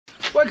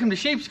Welcome to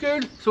Sheep School.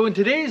 So in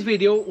today's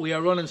video we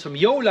are running some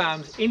ewe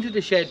lambs into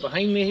the shed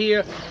behind me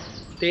here.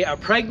 They are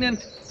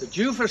pregnant, they're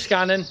due for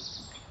scanning.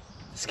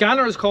 The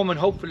scanner is coming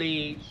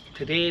hopefully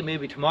today,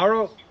 maybe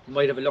tomorrow. We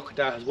might have a look at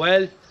that as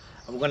well. And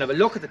we're going to have a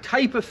look at the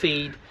type of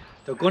feed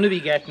they're going to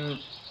be getting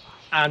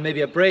and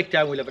maybe a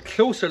breakdown. We'll have a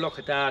closer look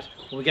at that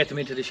when we get them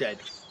into the shed.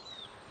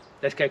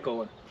 Let's get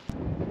going.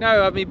 Now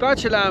I have my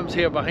batch of lambs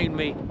here behind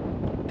me.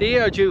 They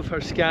are due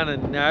for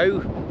scanning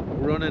now.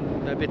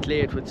 Running a bit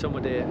late with some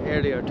of the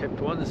earlier tipped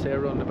ones.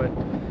 They're running about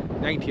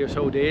 90 or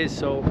so days,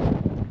 so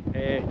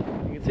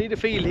you can see the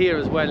field here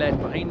as well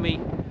behind me.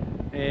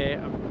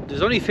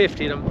 There's only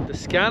 50 of them. The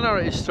scanner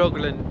is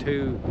struggling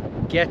to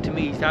get to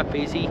me. He's that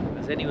busy,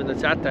 as anyone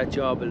that's at that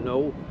job will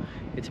know.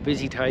 It's a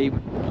busy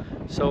time,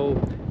 so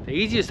the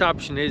easiest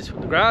option is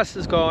when the grass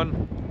is gone,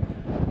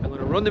 I'm going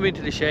to run them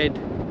into the shed.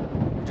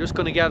 We're just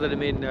going to gather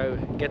them in now,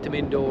 get them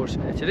indoors.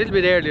 It's a little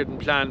bit earlier than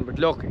planned, but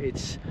look,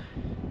 it's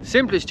the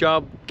simplest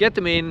job. Get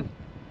them in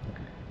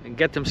and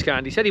get them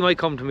scanned. He said he might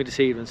come to me this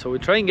evening, so we'll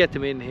try and get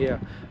them in here.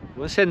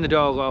 We'll send the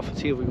dog off and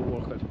see if we can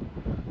work it.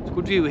 It's a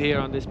good view here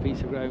on this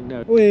piece of ground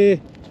now.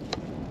 Away.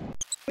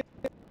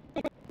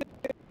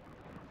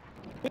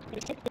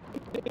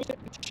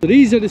 So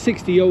these are the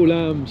 60 ewe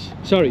lambs,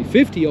 sorry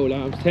 50 ewe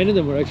lambs. 10 of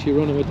them were actually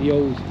running with the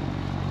ewes,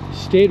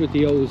 stayed with the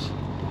ewes.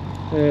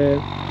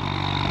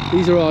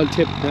 These are all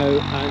tipped now,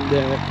 and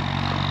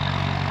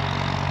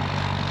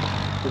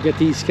we'll get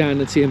these scanned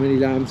and see how many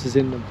lambs is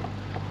in them.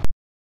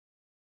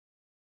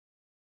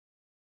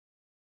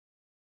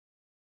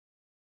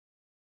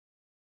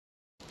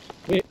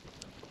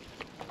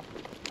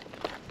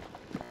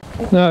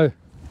 Now,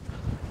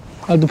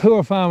 I've the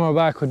poor farmer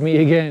back with me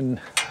again.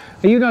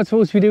 Are you not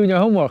supposed to be doing your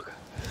homework?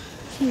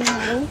 No.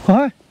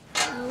 What?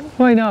 No.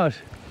 Why not?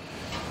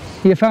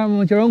 You're farming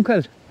with your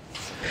uncle?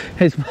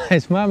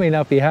 His mommy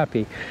not be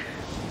happy.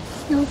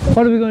 No,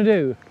 what are we going to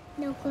do?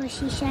 No, because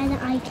she said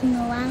that I can go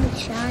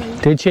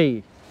outside. Did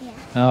she? Yeah.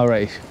 All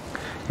right.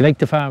 You like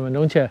the farming,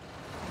 don't you?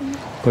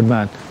 Yeah. Good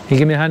man. You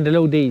give me a hand to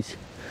load these.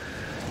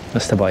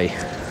 That's the boy.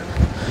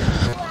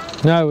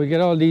 Now we get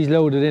all these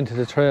loaded into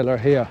the trailer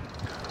here.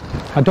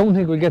 I don't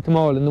think we'll get them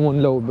all in the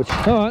one load, but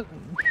come on.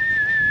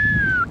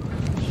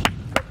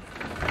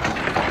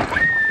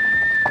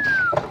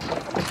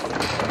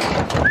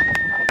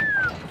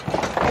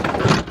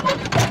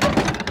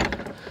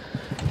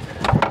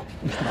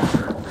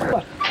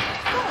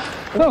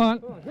 Come on.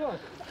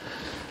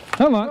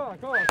 Come on.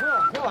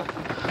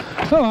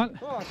 Come on.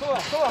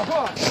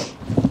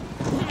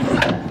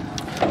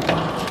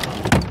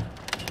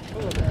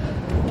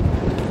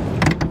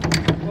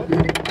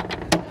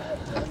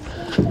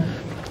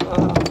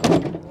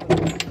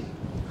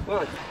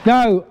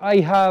 Now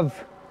I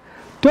have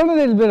done a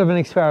little bit of an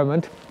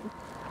experiment.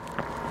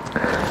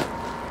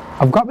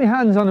 I've got my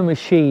hands on a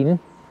machine.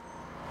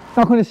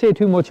 Not going to say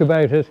too much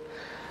about it.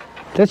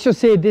 Let's just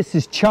say this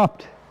is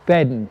chopped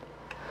bedding.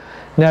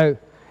 Now,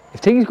 if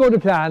things go to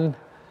plan,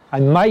 I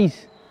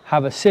might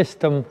have a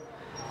system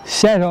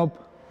set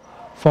up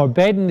for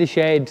bedding the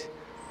shed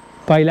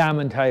by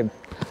lambing time.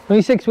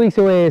 Only 6 weeks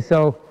away,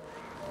 so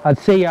I'd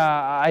say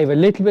I have a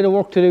little bit of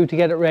work to do to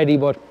get it ready,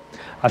 but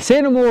I'll say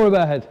no more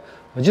about it.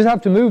 I just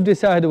have to move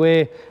this out of the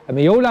way, and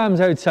my ewe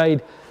lambs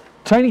outside,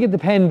 trying to get the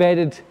pen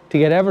bedded, to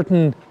get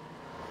everything,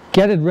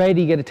 get it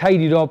ready, get it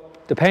tidied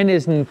up. The pen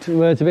isn't,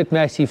 well, it's a bit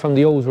messy from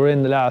the ewes were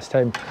in the last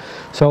time.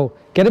 So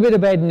get a bit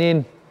of bedding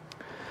in,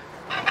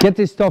 get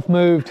this stuff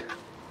moved,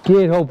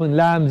 gate open,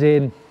 lambs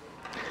in,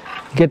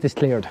 get this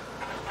cleared.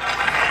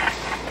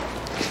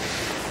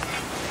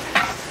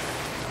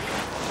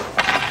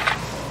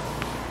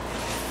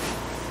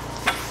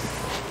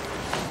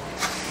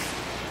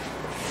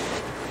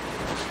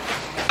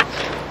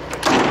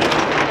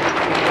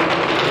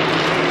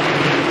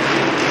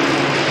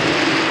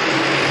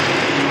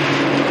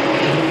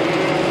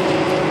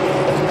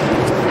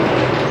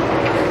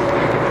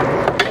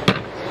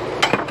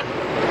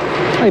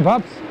 Hey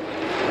Pops,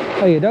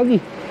 how are you, doggy?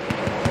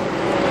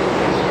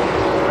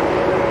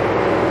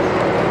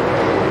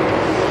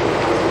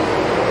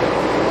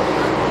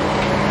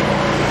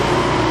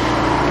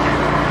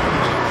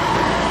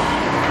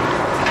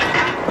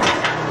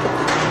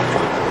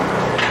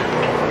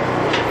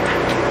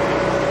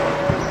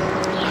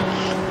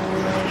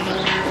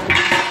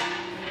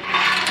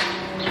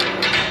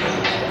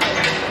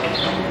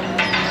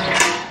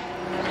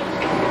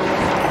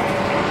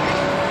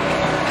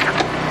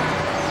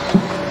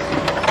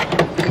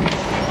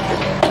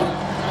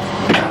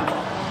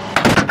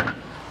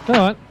 Come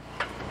on,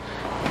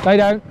 lay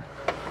down.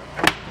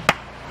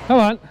 Come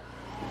on,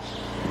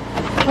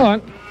 come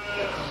on,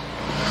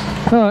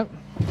 come on,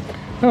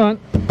 come on,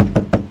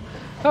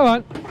 come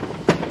on.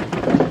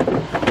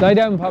 Lay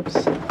down, Pops.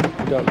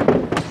 Good dog.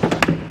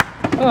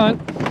 Come on.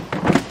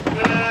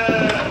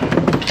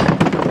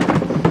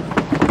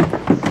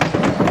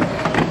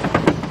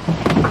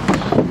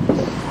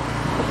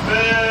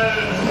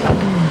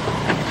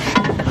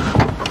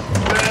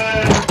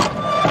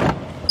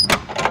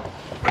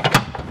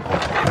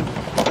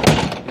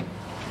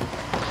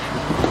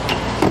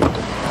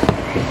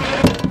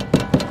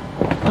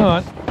 Come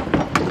on.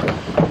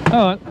 Come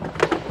on.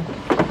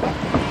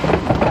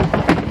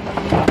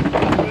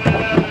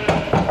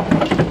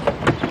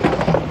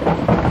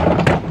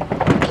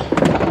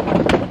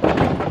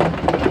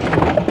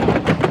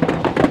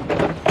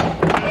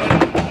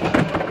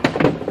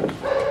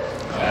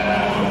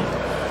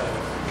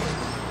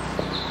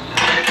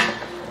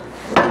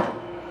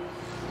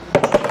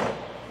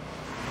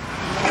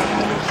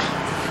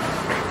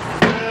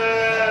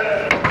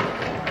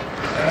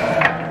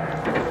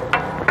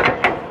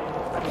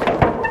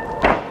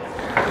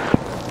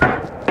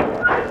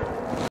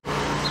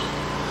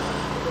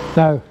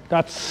 Now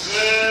that's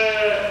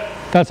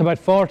about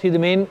 40 of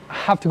them in. I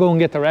have to go and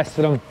get the rest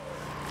of them.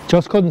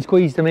 Just couldn't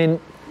squeeze them in.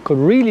 Could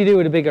really do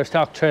with a bigger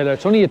stock trailer.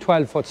 It's only a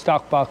 12-foot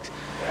stock box.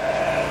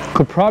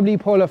 Could probably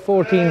pull a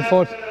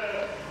 14-foot.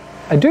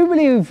 I do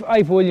believe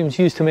Ivor Williams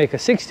used to make a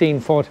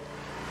 16-foot.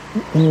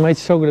 You might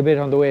struggle a bit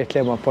on the weight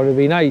limit, but it'd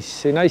be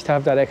nice. It'd be nice to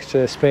have that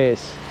extra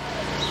space.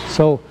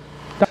 So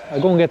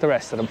I'll go and get the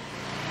rest of them.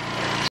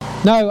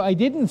 Now I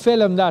didn't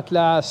film that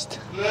last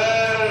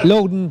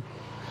loading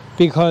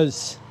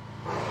because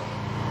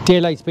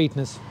daylight's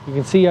beating us. You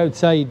can see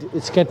outside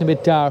it's getting a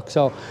bit dark,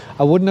 so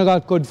I wouldn't have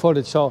got good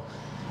footage. So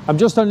I'm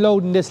just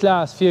unloading this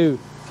last few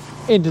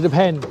into the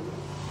pen.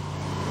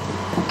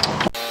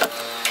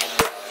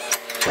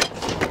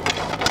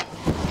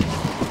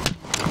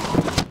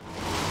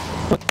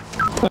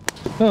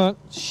 Come on.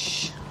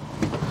 Shh.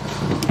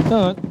 Come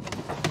on.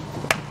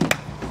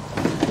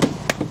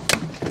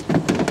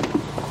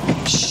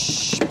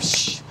 Shh.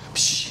 Psh.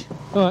 Psh.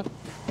 Come on.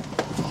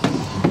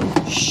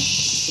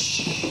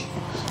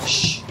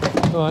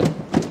 Come on.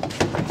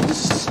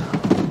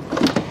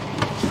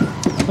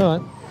 Come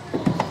on.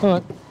 Come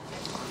on.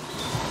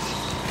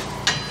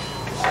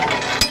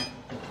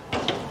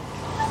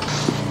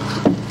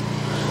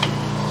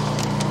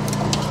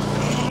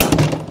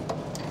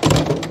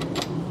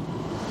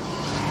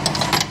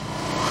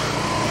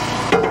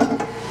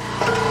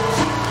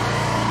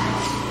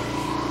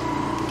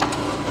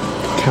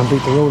 Can't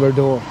beat the roller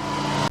door.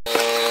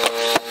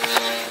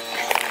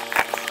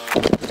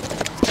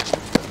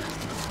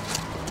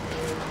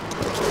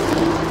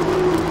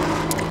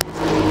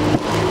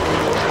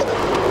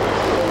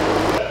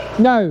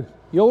 Now,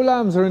 yo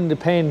lambs are in the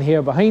pen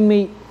here behind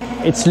me.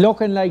 It's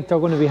looking like they're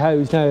going to be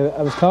housed. Now,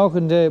 I was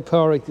talking to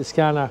Porrick, the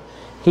scanner.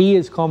 He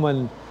is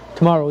coming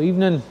tomorrow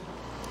evening.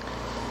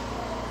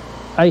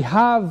 I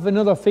have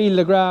another field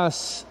of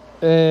grass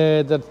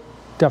that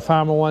the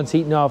farmer wants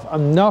eaten off.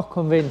 I'm not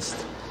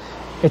convinced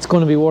it's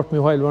going to be worth me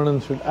while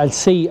running through. I'll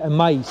see, I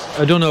might.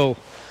 I don't know.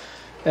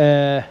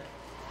 I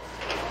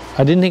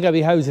didn't think I'd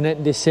be housing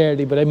it this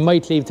early, but I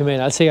might leave them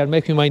in. I'll see, I'll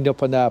make my mind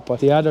up on that.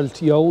 But the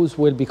adult yos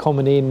will be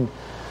coming in.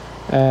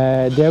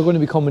 They're going to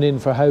be coming in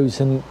for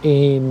housing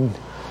in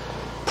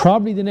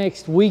probably the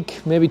next week,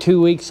 maybe 2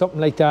 weeks,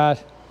 something like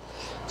that.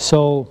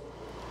 So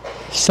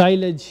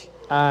silage,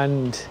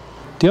 and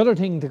the other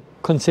thing to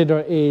consider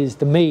is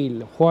the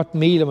meal. What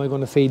meal am I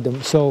going to feed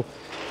them? So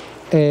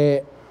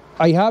I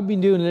have been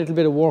doing a little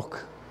bit of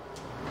work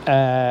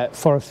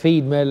for a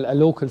feed mill, a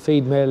local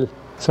feed mill.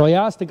 So I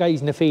asked the guys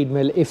in the feed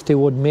mill if they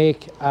would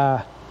make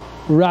a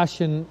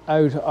ration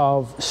out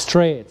of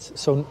straights.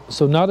 So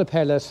not a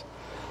pellet.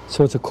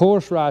 So it's a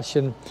coarse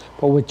ration,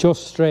 but with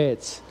just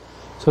straights.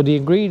 So the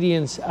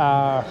ingredients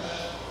are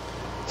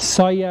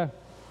soya,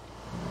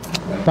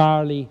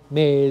 barley,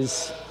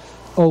 maize,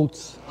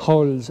 oats,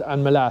 hulls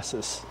and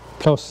molasses,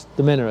 plus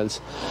the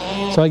minerals.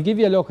 So I'll give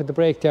you a look at the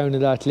breakdown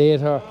of that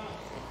later.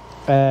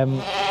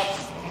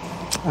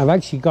 I've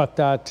actually got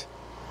that.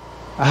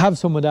 I have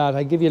some of that.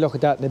 I'll give you a look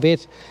at that in a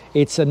bit.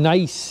 It's a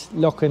nice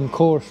looking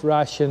coarse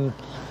ration.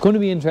 Going to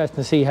be interesting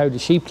to see how the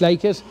sheep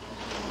like it.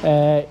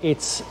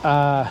 It's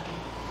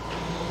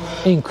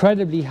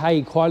incredibly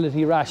high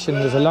quality ration.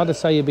 There's a lot of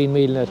soybean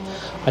meal in it.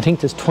 I think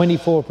there's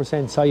 24%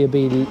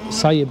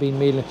 soybean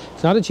meal in it.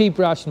 It's not a cheap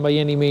ration by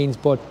any means,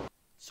 but...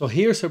 So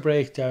here's a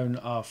breakdown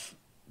of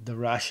the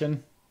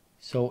ration.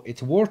 So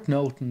it's worth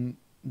noting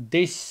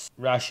this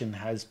ration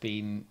has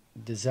been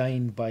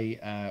designed by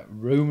a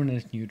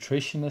ruminant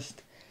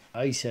nutritionist.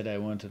 I said I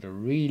wanted a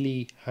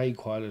really high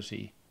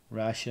quality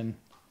ration,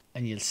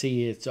 and you'll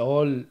see it's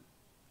all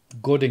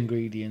good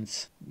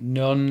ingredients.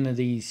 None of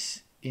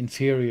these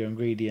inferior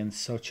ingredients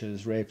such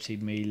as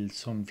rapeseed meal,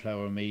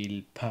 sunflower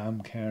meal,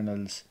 palm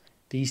kernels,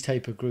 these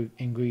type of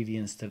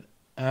ingredients that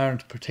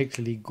aren't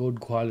particularly good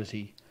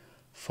quality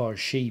for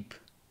sheep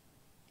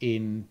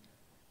in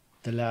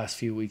the last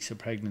few weeks of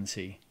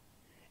pregnancy.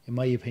 In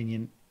my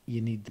opinion,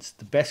 you need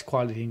the best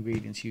quality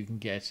ingredients you can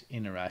get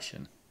in a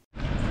ration.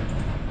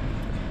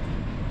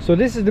 So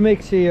this is the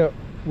mix here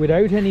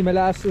without any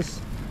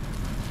molasses.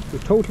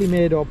 It's totally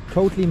made up,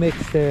 totally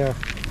mixed there,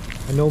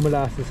 and no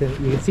molasses in it.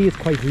 You can see it's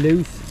quite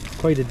loose,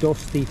 quite a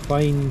dusty,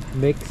 fine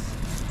mix.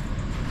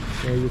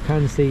 You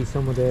can see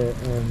some of the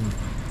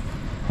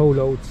whole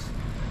oats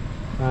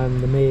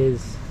and the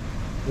maize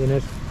in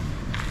it.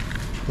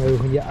 Now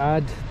when you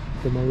add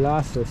the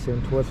molasses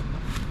into it,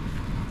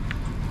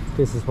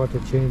 this is what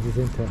it changes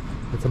into.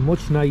 It's a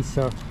much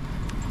nicer,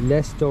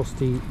 less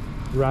dusty,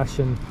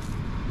 ration.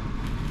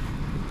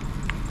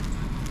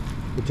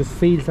 It just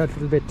feels that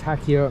little bit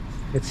tackier.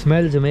 It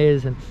smells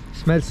amazing. It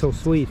smells so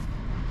sweet.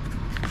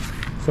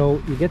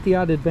 So you get the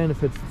added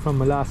benefit from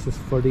molasses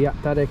for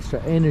that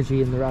extra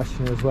energy in the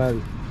ration as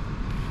well,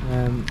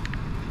 and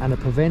it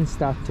prevents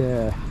that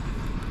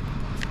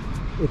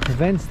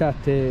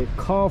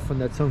coughing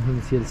that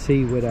sometimes you'll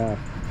see with a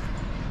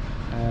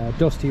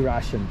dusty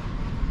ration.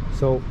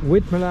 So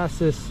with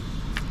molasses,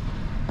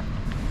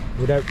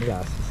 without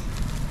molasses.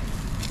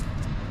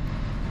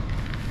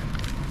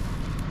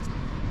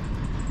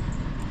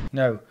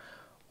 Now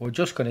we're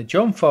just going to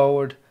jump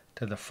forward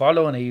to the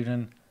following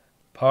evening.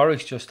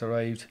 Porrick's just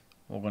arrived.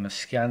 We're going to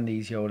scan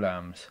these ewe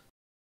lambs.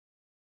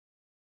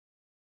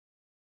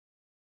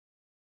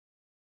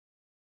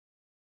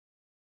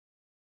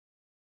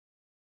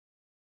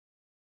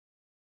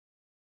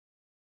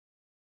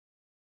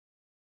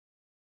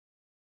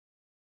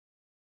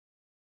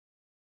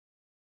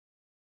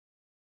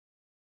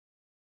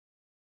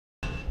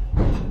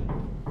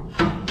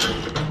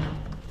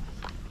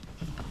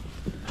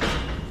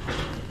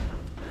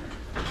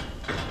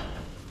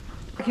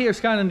 Here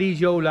scanning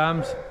these ewe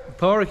lambs.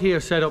 Porrick here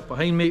set up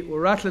behind me.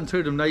 We're rattling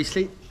through them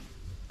nicely.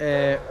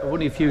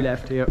 Only a few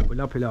left here. We'll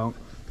not be long.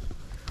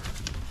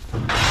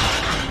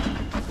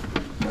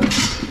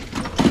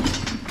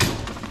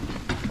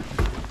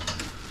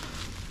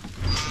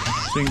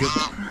 Single.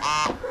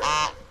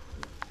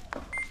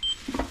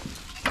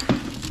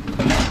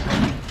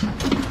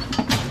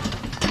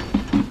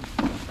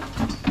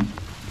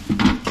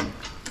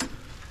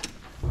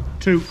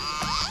 Two.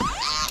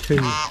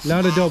 A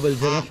lot of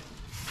doubles in it.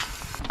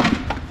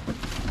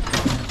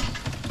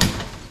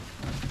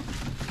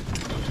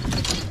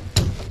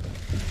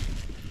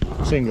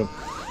 Single.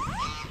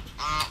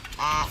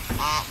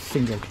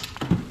 Single.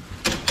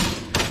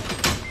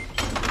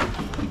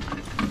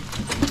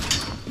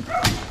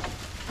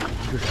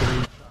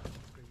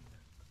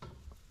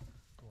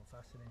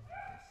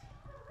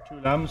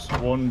 Two lambs,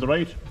 one on the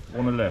right,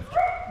 one on the left.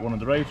 One on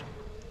the right.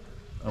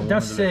 And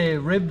That's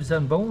ribs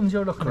and bones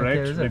you're looking correct,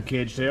 at there, is rib it?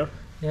 cage there.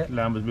 Yeah.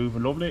 Lamb is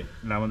moving lovely.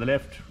 Lamb on the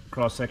left,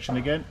 cross section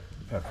again.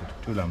 Perfect.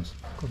 Two lambs.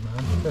 Good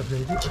man. That's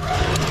easy.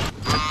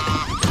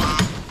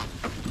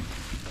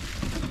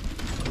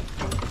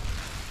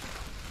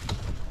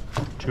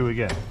 Two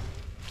again.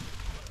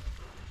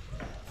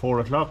 4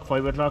 o'clock,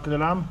 5 o'clock is the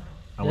lamb.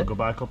 And we'll go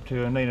back up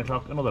to 9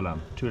 o'clock, another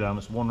lamb. Two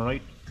lambs, one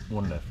right,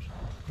 one left.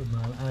 Good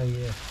man.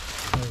 Yeah.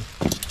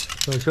 Right.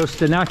 So it's just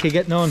the knack of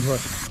getting onto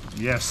it.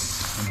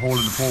 Yes, and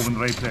holding the probe in the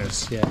right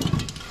place. Yeah.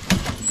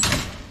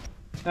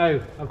 Now,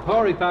 I've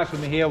Porrick back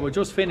with me here. We're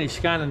just finished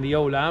scanning the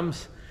ewe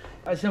lambs.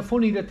 It's not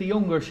funny that the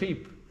younger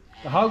sheep,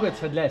 the hoggets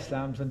had less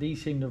lambs and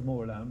these seem to have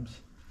more lambs.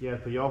 Yeah,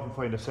 but you often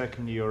find the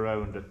second year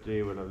round that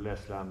they will have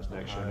less lambs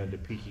next year and then they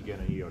peak again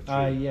in year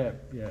 3. Yeah.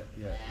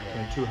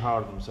 They're too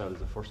hard on themselves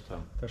the first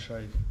time. That's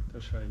right.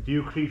 Do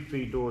you creep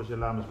feed those your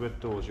lambs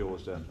with those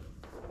ewes then?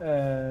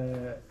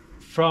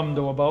 From they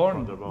were born?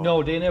 From they were born.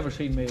 No, they never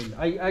seen meal.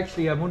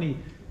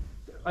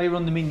 I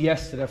run them in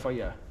yesterday for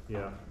you.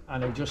 Yeah.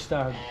 And I just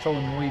started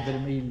throwing a wee bit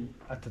of meal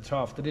at the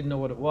trough. They didn't know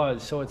what it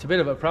was, so it's a bit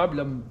of a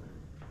problem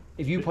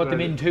if you put them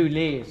in too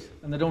late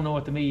and they don't know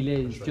what the meal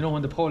is. Do you know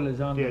when the pull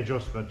is on? The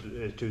adjustment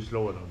is too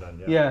slow on them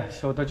then, yeah,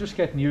 so they're just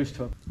getting used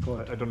to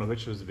it. I don't know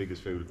which was the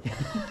biggest fool.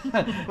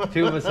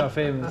 Two of us are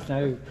famous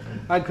now.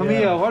 And come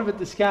here, what about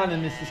the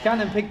scanning? Is the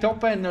scanning picked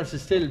up and or is it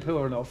still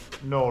poor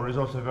enough? No,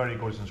 results are very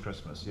good since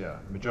Christmas, yeah.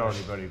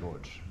 Majority very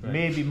good. Right.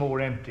 Maybe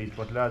more empties,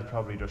 but lads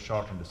probably just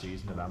shortened the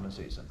season, the lambing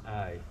season.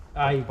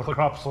 But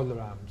crops full of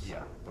rams.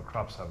 Yeah, but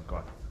crops have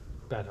got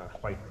better.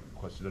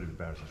 Quite a little bit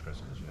better since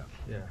Christmas,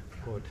 yeah. Yeah,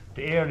 good.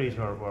 The earlies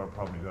were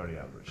probably very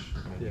average,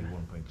 maybe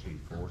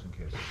 1.34s in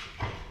cases.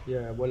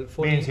 Yeah, well,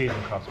 main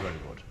season crops are very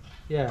good.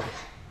 Yeah,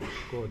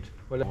 good.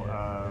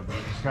 Well,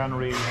 scan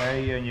really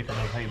high and you can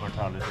have high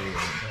mortality.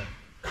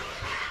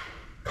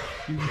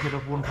 You can get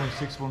up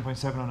 1.6,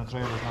 1.7 on a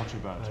trailer, it's not too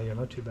bad. You're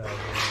not too bad.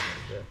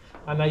 Yeah.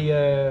 And are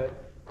you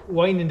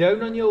winding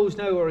down on yours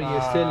now, or are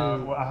you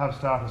still? Well, I have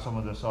started some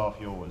of the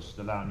soft yos,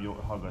 the lamb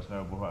hoggers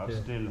now, but I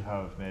still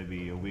have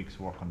maybe a week's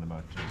work on them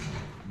out to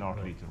North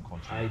Leitrim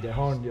country. The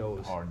horn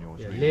yos.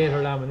 Yeah, really.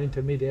 Later lambing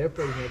into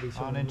mid-April maybe.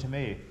 On into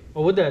May.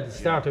 Oh, would that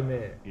start in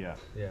May? Yeah.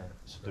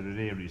 So they're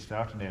really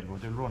starting there,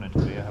 but they'll run into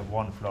May. I have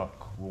one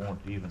flock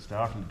won't even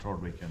start until the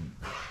third week in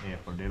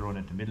April. They'll run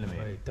into middle of May.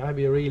 Right. That'd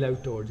be a real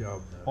outdoor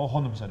job. Oh,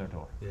 100%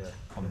 outdoor. Yeah.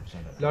 100%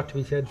 outdoor. Lot to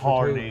be said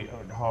for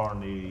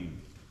horny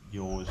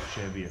yos,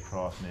 Chevy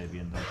across maybe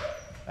in them.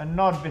 And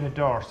not a bit of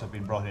dirt have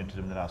been brought into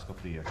them the last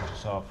couple of years just to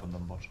soften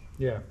them, but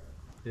yeah.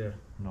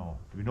 No,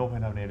 there'll be no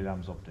point having any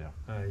lambs up there.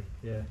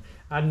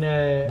 And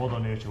Mother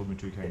Nature would be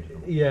too kind to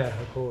them. Yeah,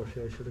 of course.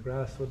 Yeah, sure. The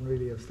grass wouldn't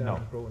really have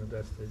started growing at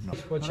that stage. No.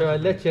 But sure, I'll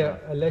let you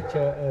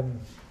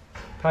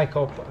pack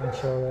up and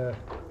sure.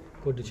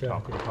 Good to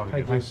chat.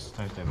 Thank you. Thanks,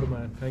 David. Good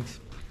man. Thanks.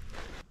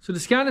 So the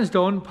scanning's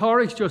done.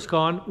 Porrick's just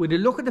gone. We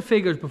did look at the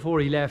figures before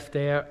he left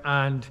there,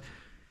 and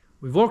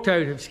we've worked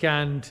out. I've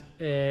scanned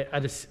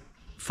at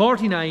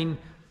 49,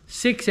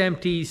 6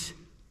 empties,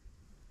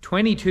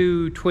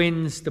 22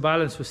 twins, the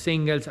balance was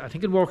singles. I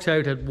think it works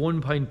out at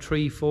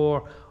 1.34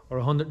 or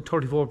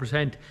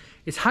 134%.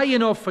 It's high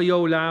enough for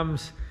ewe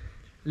lambs.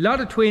 A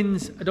lot of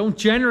twins. I don't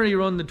generally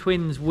run the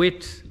twins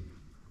with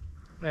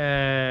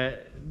the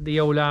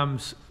ewe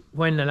lambs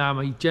when the lamb.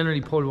 I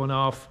generally pull one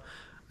off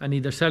and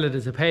either sell it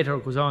as a pet or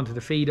it goes on to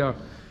the feeder.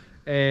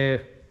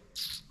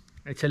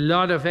 It's a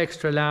lot of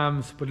extra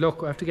lambs, but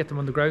look, I have to get them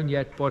on the ground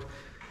yet. But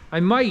I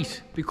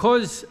might,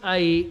 because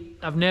I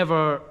have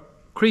never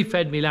creep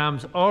fed me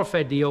lambs or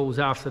fed the ewes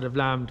after they've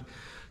lambed,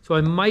 so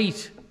I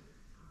might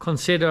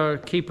consider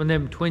keeping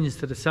them twins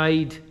to the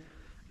side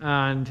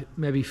and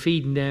maybe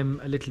feeding them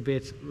a little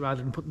bit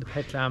rather than putting the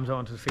pet lambs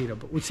onto the feeder.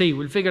 But we'll see,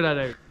 we'll figure that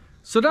out.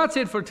 So that's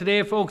it for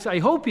today, folks. I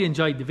hope you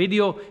enjoyed the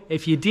video.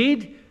 If you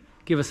did,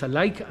 give us a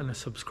like and a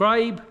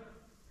subscribe.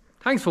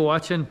 Thanks for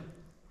watching.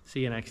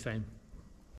 See you next time.